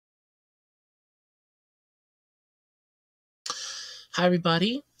Hi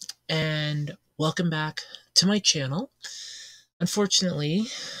everybody, and welcome back to my channel. Unfortunately,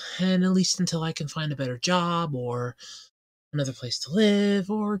 and at least until I can find a better job or another place to live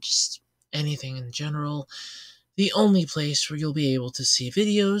or just anything in general, the only place where you'll be able to see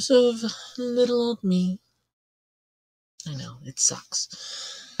videos of little old me. I know, it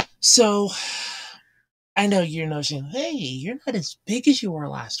sucks. So, I know you're noticing, hey, you're not as big as you were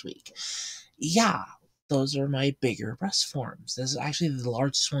last week. Yeah, those are my bigger breast forms. This is actually the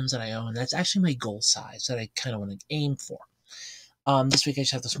largest ones that I own. That's actually my goal size that I kind of want to aim for. This week I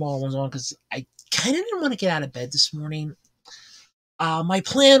just have the smaller ones on because I kind of didn't want to get out of bed this morning. My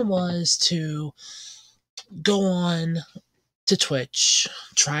plan was to go on to Twitch,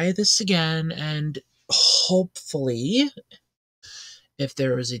 try this again, and hopefully, if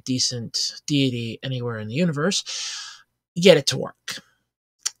there is a decent deity anywhere in the universe, get it to work.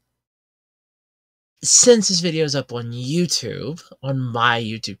 Since this video is up on YouTube, on my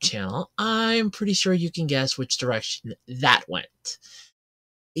YouTube channel, I'm pretty sure you can guess which direction that went.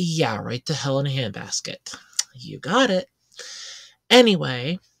 Yeah, right to hell in a handbasket. You got it.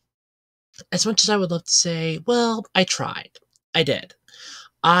 Anyway, as much as I would love to say, well, I tried. I did.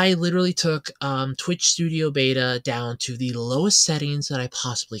 I literally took Twitch Studio Beta down to the lowest settings that I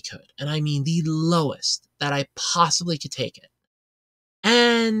possibly could. And I mean the lowest that I possibly could take it.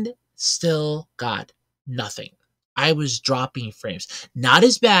 And still got nothing. I was dropping frames. Not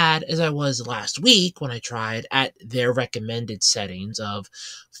as bad as I was last week when I tried at their recommended settings of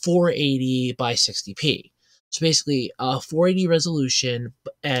 480 by 60p. So basically, 480 resolution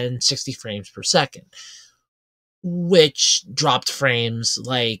and 60 frames per second, which dropped frames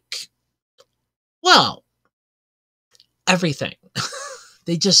like, well, everything.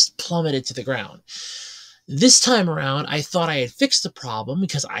 They just plummeted to the ground. This time around, I thought I had fixed the problem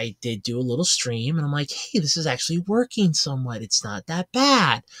because I did do a little stream, and I'm like, hey, this is actually working somewhat. It's not that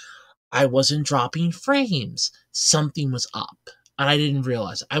bad. I wasn't dropping frames. Something was up, and I didn't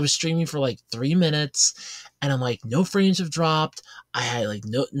realize. I was streaming for like 3 minutes, and I'm like, no frames have dropped. I had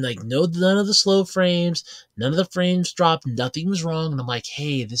none of the slow frames, none of the frames dropped, nothing was wrong, and I'm like,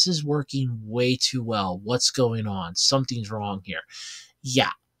 hey, this is working way too well. What's going on? Something's wrong here.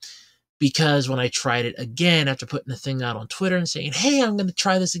 Yeah. Because when I tried it again after putting the thing out on Twitter and saying, hey, I'm going to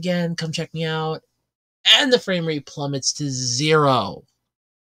try this again, come check me out, and the frame rate plummets to 0.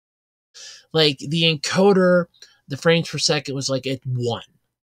 Like, the encoder, the frames per second was like at 1.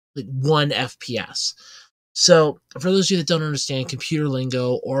 Like 1 FPS. So, for those of you that don't understand computer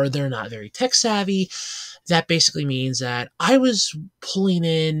lingo or they're not very tech savvy, that basically means that I was pulling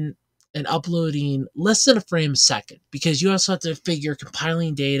in and uploading less than a frame a second because you also have to figure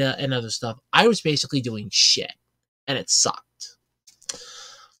compiling data and other stuff. I was basically doing shit, and it sucked.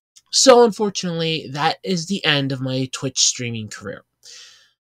 So unfortunately, that is the end of my Twitch streaming career.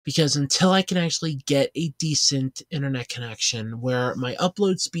 Because until I can actually get a decent internet connection where my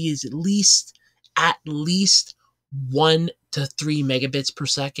upload speed is at least 1 to 3 megabits per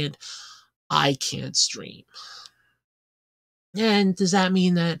second, I can't stream. And does that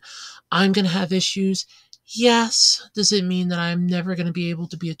mean that I'm going to have issues? Yes. Does it mean that I'm never going to be able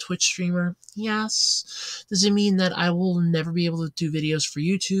to be a Twitch streamer? Yes. Does it mean that I will never be able to do videos for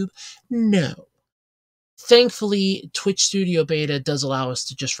YouTube? No. Thankfully, Twitch Studio Beta does allow us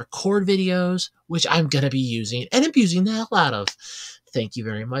to just record videos, which I'm going to be using and abusing the hell out of. Thank you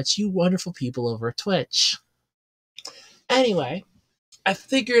very much, you wonderful people over at Twitch. Anyway, I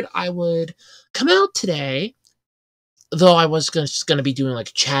figured I would come out today, though I was just going to be doing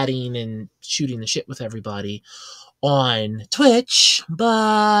like chatting and shooting the shit with everybody on Twitch,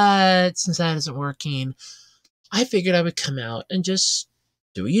 but since that isn't working, I figured I would come out and just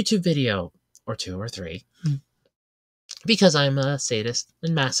do a YouTube video or 2 or 3 because I'm a sadist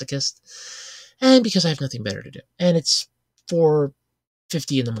and masochist and because I have nothing better to do. And it's 4:50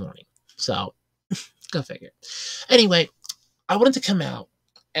 in the morning, so go figure. Anyway, I wanted to come out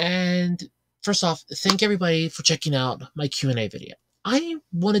and first off, thank everybody for checking out my Q&A video. I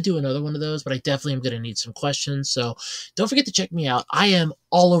want to do another one of those, but I definitely am going to need some questions, so don't forget to check me out. I am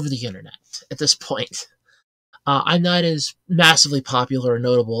all over the internet at this point. I'm not as massively popular or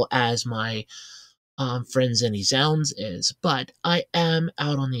notable as my friend Zeni Zounds is, but I am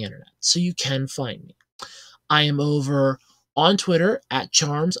out on the internet, so you can find me. I am over on Twitter at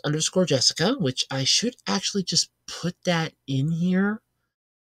charms_Jessica, which I should actually just put that in here,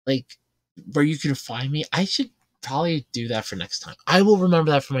 like, where you can find me. I should probably do that for next time. I will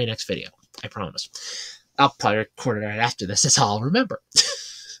remember that for my next video. I promise. I'll probably record it right after this. That's all I'll remember.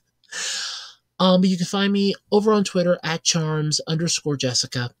 But you can find me over on Twitter at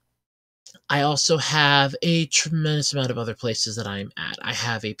charms_Jessica. I also have a tremendous amount of other places that I'm at. I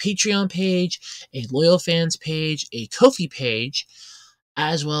have a Patreon page, a Loyal Fans page, a Ko-fi page,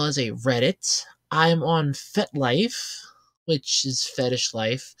 as well as a Reddit. I'm on FetLife, which is Fetish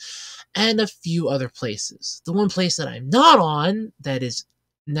Life, and a few other places. The one place that I'm not on, that is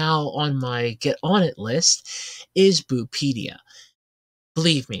now on my Get On It list, is Boopedia.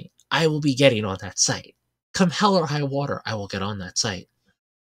 Believe me, I will be getting on that site. Come hell or high water, I will get on that site.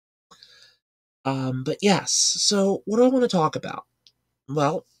 But yes, so what do I want to talk about?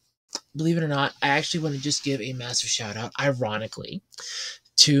 Well, believe it or not, I actually want to just give a massive shout out, ironically,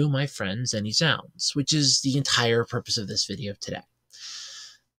 to my friend Zeni Zounds, which is the entire purpose of this video today.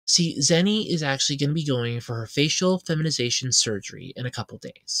 See, Zeni is actually going to be going for her facial feminization surgery in a couple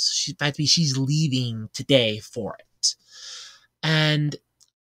days. In fact, she's leaving today for it. And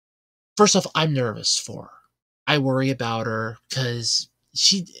first off, I'm nervous for her. I worry about her because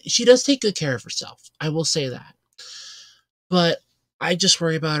she does take good care of herself. I will say that. But I just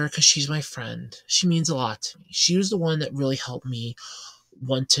worry about her because she's my friend. She means a lot to me. She was the one that really helped me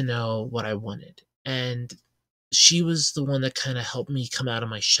want to know what I wanted. And she was the one that kind of helped me come out of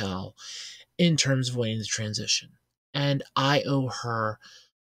my shell in terms of wanting to transition. And I owe her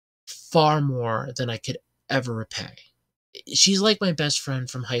far more than I could ever repay. She's like my best friend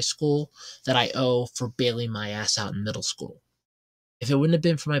from high school that I owe for bailing my ass out in middle school. If it wouldn't have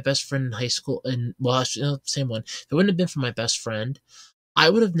been for my best friend in high school, and well, same one. If it wouldn't have been for my best friend,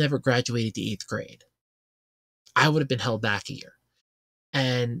 I would have never graduated the 8th grade. I would have been held back a year.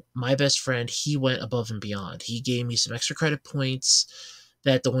 And my best friend, he went above and beyond. He gave me some extra credit points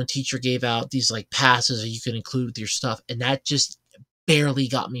that the one teacher gave out, these like passes that you can include with your stuff. And that just barely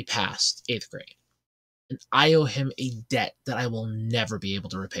got me past 8th grade. And I owe him a debt that I will never be able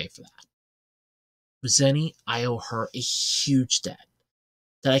to repay for that. With Zeni, I owe her a huge debt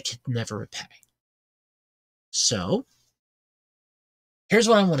that I could never repay. So, here's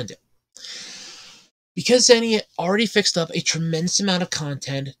what I want to do. Because Zeni already fixed up a tremendous amount of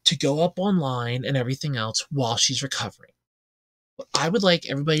content to go up online and everything else while she's recovering. What I would like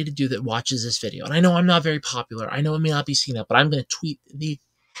everybody to do that watches this video, and I know I'm not very popular, I know it may not be seen up, but I'm going to tweet the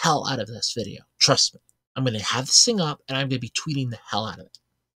hell out of this video. Trust me. I'm going to have this thing up, and I'm going to be tweeting the hell out of it.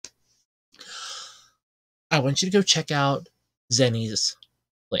 I want you to go check out Zeni's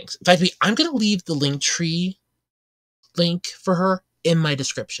links. In fact, I'm going to leave the Linktree link for her in my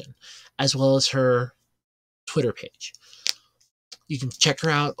description, as well as her Twitter page. You can check her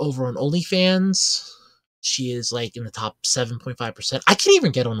out over on OnlyFans. She is like in the top 7.5%. I can't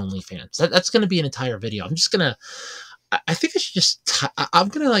even get on OnlyFans. That's going to be an entire video. I'm just going to, I think I should just, I'm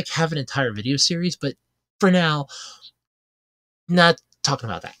going to like have an entire video series, but for now, not talking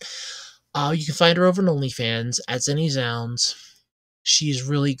about that. You can find her over on OnlyFans at Zeni Zounds. She's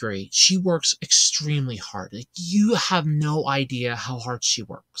really great. She works extremely hard. Like, you have no idea how hard she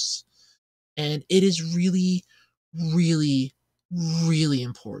works. And it is really, really, really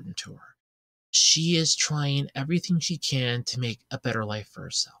important to her. She is trying everything she can to make a better life for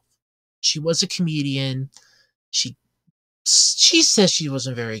herself. She was a comedian. She says she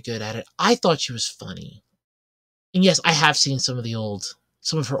wasn't very good at it. I thought she was funny. And yes, I have seen some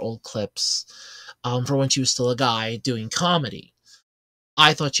of her old clips for when she was still a guy doing comedy.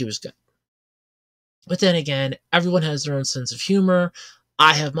 I thought she was good. But then again, everyone has their own sense of humor.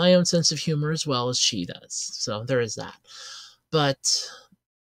 I have my own sense of humor as well as she does. So there is that. But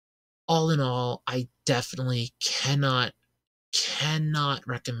all in all, I definitely cannot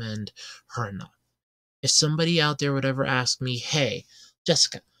recommend her enough. If somebody out there would ever ask me, hey,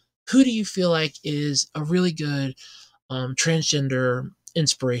 Jessica, who do you feel like is a really good transgender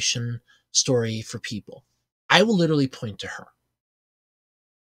inspiration story for people? I will literally point to her.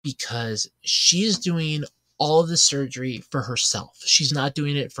 Because she is doing all of the surgery for herself. She's not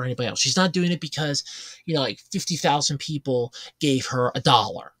doing it for anybody else. She's not doing it because, like 50,000 people gave her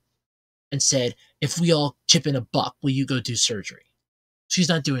 $1 and said, if we all chip in $1, will you go do surgery? She's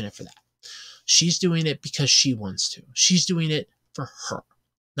not doing it for that. She's doing it because she wants to. She's doing it for her.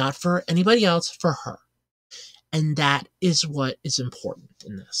 Not for anybody else, for her. And that is what is important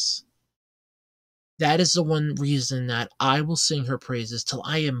in this. That is the one reason that I will sing her praises till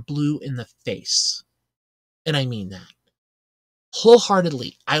I am blue in the face. And I mean that.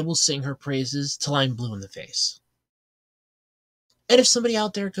 Wholeheartedly, I will sing her praises till I'm blue in the face. And if somebody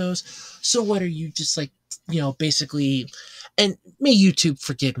out there goes, so what are you just like, basically, and may YouTube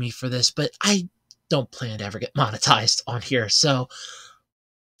forgive me for this, but I don't plan to ever get monetized on here. So,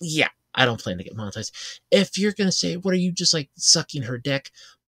 yeah, I don't plan to get monetized. If you're going to say, what are you just like sucking her dick?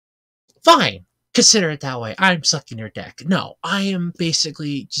 Fine. Consider it that way. I'm sucking your dick. No, I am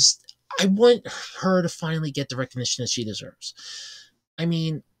basically just, I want her to finally get the recognition that she deserves. I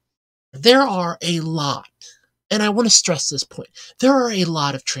mean, there are a lot, and I want to stress this point, there are a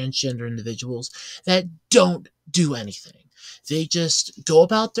lot of transgender individuals that don't do anything. They just go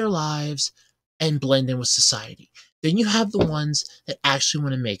about their lives and blend in with society. Then you have the ones that actually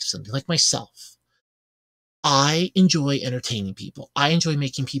want to make something, like myself. I enjoy entertaining people. I enjoy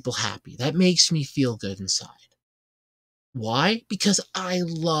making people happy. That makes me feel good inside. Why? Because I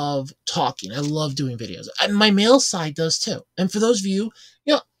love talking. I love doing videos. And my male side does too. And for those of you,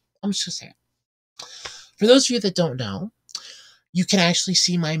 I'm just going to say it. For those of you that don't know, you can actually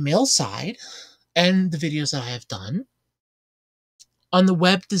see my male side and the videos that I have done on the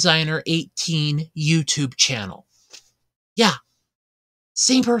Web Designer 18 YouTube channel. Yeah,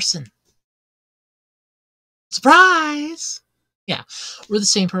 same person. Surprise! Yeah, we're the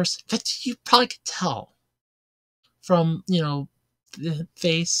same person. In fact, you probably could tell from, the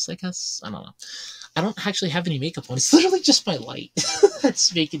face, I guess. I don't know. I don't actually have any makeup on. It's literally just my light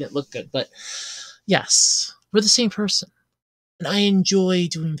that's making it look good. But yes, we're the same person. And I enjoy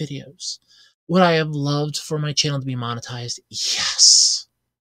doing videos. Would I have loved for my channel to be monetized? Yes.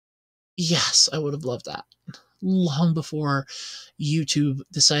 Yes, I would have loved that. Long before YouTube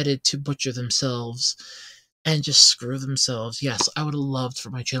decided to butcher themselves and just screw themselves. Yes, I would have loved for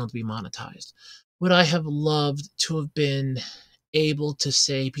my channel to be monetized. Would I have loved to have been able to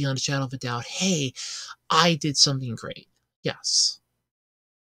say beyond a shadow of a doubt, hey, I did something great? Yes.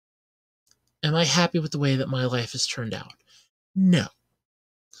 Am I happy with the way that my life has turned out? No.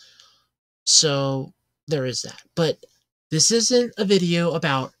 So there is that. But this isn't a video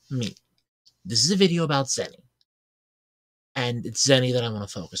about me. This is a video about Zeni. And it's Zeni that I want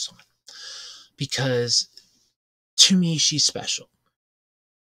to focus on. Because to me, she's special.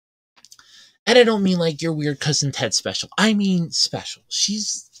 And I don't mean like your weird cousin Ted special. I mean special.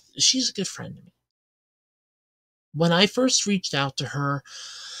 She's a good friend to me. When I first reached out to her,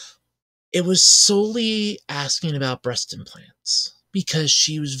 it was solely asking about breast implants because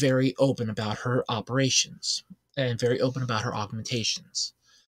she was very open about her operations and very open about her augmentations.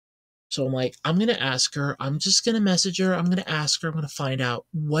 So I'm like, I'm going to ask her. I'm just going to message her. I'm going to ask her. I'm going to find out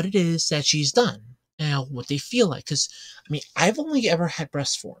what it is that she's done and what they feel like. Because, I mean, I've only ever had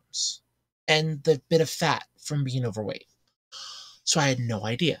breast forms and the bit of fat from being overweight. So I had no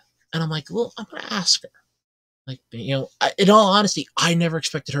idea. And I'm like, well, I'm going to ask her. Like, in all honesty, I never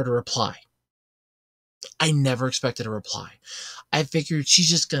expected her to reply. I never expected a reply. I figured she's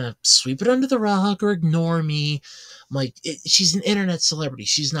just going to sweep it under the rug or ignore me. I'm like, she's an internet celebrity.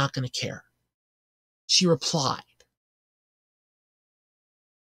 She's not going to care. She replied.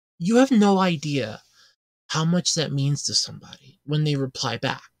 You have no idea how much that means to somebody when they reply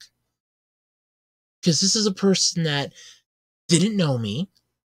back. Because this is a person that didn't know me,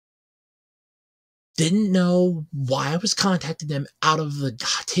 didn't know why I was contacting them out of the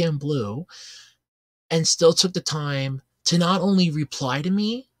goddamn blue, and still took the time to not only reply to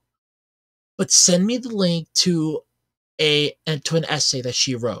me, but send me the link to an essay that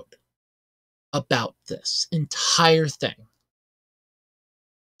she wrote about this entire thing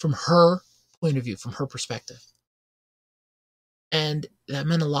from her point of view, from her perspective. And that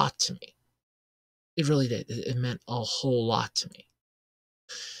meant a lot to me. It really did. It meant a whole lot to me.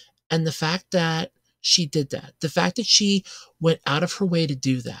 And the fact that she did that, the fact that she went out of her way to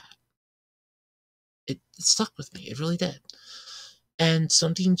do that, it stuck with me. It really did. And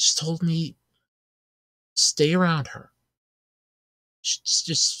something just told me, stay around her.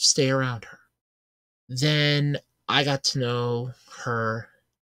 Just stay around her. Then I got to know her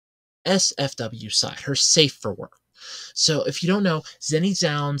SFW side, her safe for work. So if you don't know, Zeni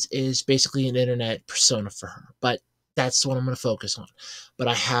Zounds is basically an internet persona for her, but that's what I'm going to focus on. But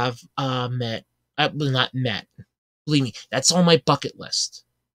I have not met. Believe me, that's on my bucket list.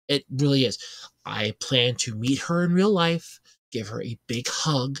 It really is. I plan to meet her in real life, give her a big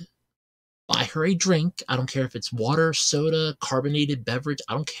hug, buy her a drink. I don't care if it's water, soda, carbonated beverage.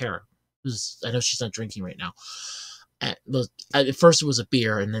 I don't care. I know she's not drinking right now. At first it was a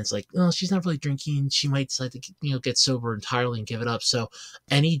beer, and then it's like, oh, she's not really drinking. She might decide to get sober entirely and give it up. So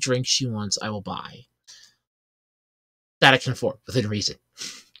any drink she wants, I will buy. That I can afford within reason.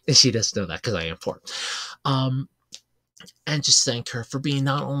 And she does know that because I am poor. And just thank her for being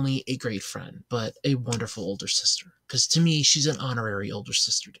not only a great friend, but a wonderful older sister. Because to me, she's an honorary older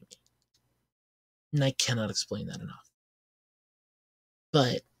sister to me. And I cannot explain that enough.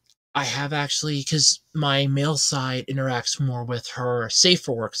 But I have actually, because my male side interacts more with her safe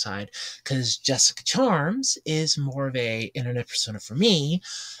for work side, because Jessica Charms is more of a internet persona for me,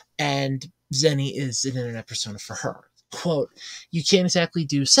 and Zeni is an internet persona for her. quote, you can't exactly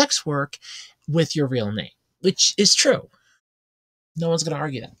do sex work with your real name, which is true. No one's going to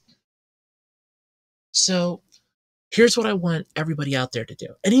argue that. So here's what I want everybody out there to do.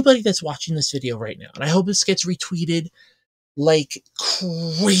 Anybody that's watching this video right now, and I hope this gets retweeted like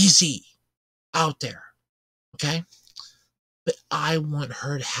crazy out there, okay? But I want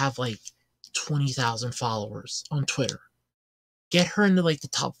her to have like 20,000 followers on Twitter. Get her into like the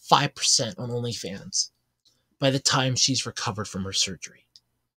top 5% on OnlyFans by the time she's recovered from her surgery,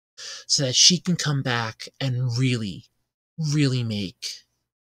 so that she can come back and really, really make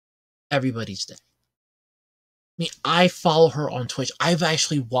everybody's day. I mean, I follow her on Twitch. I've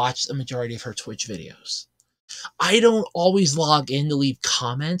actually watched a majority of her Twitch videos. I don't always log in to leave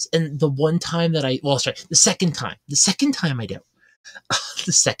comments, and the one time that the second time I do.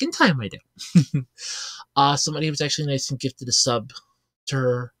 The second time I do. Somebody was actually nice and gifted a sub to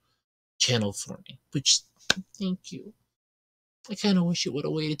her channel for me, which, thank you. I kind of wish it would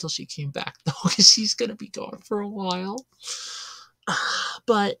have waited till she came back, though, because she's going to be gone for a while.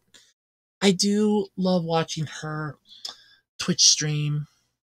 But I do love watching her Twitch stream.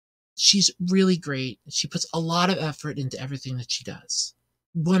 She's really great. She puts a lot of effort into everything that she does.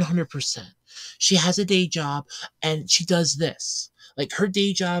 100%. She has a day job, and she does this. Like, her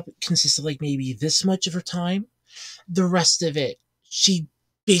day job consists of, like, maybe this much of her time. The rest of it, she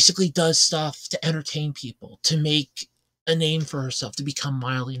basically does stuff to entertain people, to make a name for herself, to become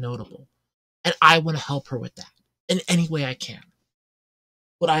mildly notable. And I want to help her with that in any way I can.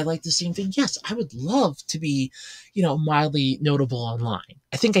 Would I like the same thing? Yes, I would love to be, mildly notable online.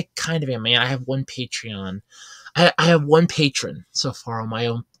 I think I kind of am. I have one Patreon. I have one patron so far on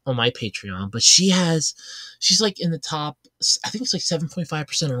my Patreon, but she's like in the top, I think it's like 7.5%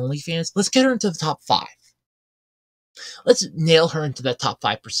 on OnlyFans. Let's get her into the top 5. Let's nail her into that top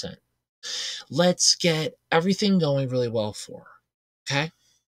 5%. Let's get everything going really well for her, okay?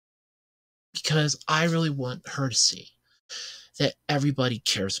 Because I really want her to see that everybody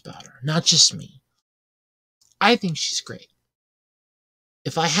cares about her, not just me. I think she's great.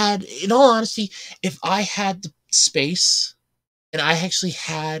 In all honesty, if I had the space and I actually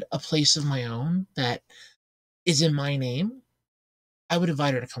had a place of my own that is in my name, I would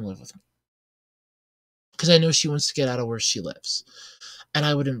invite her to come live with me. Because I know she wants to get out of where she lives. And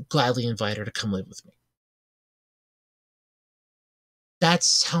I would gladly invite her to come live with me.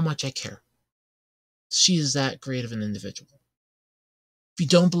 That's how much I care. She is that great of an individual. If you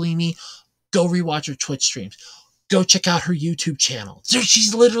don't believe me, go rewatch her Twitch streams. Go check out her YouTube channel.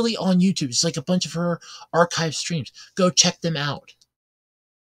 She's literally on YouTube. It's like a bunch of her archive streams. Go check them out.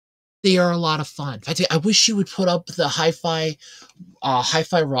 They are a lot of fun. In fact, I wish she would put up the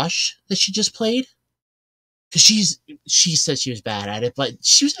Hi-Fi Rush that she just played. Because she said she was bad at it, but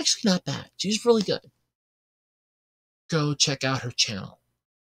she was actually not bad. She was really good. Go check out her channel.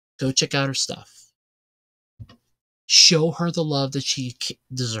 Go check out her stuff. Show her the love that she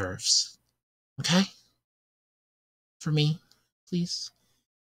deserves. Okay? For me, please.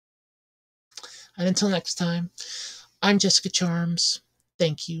 And until next time, I'm Jessica Charms.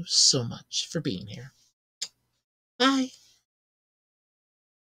 Thank you so much for being here. Bye.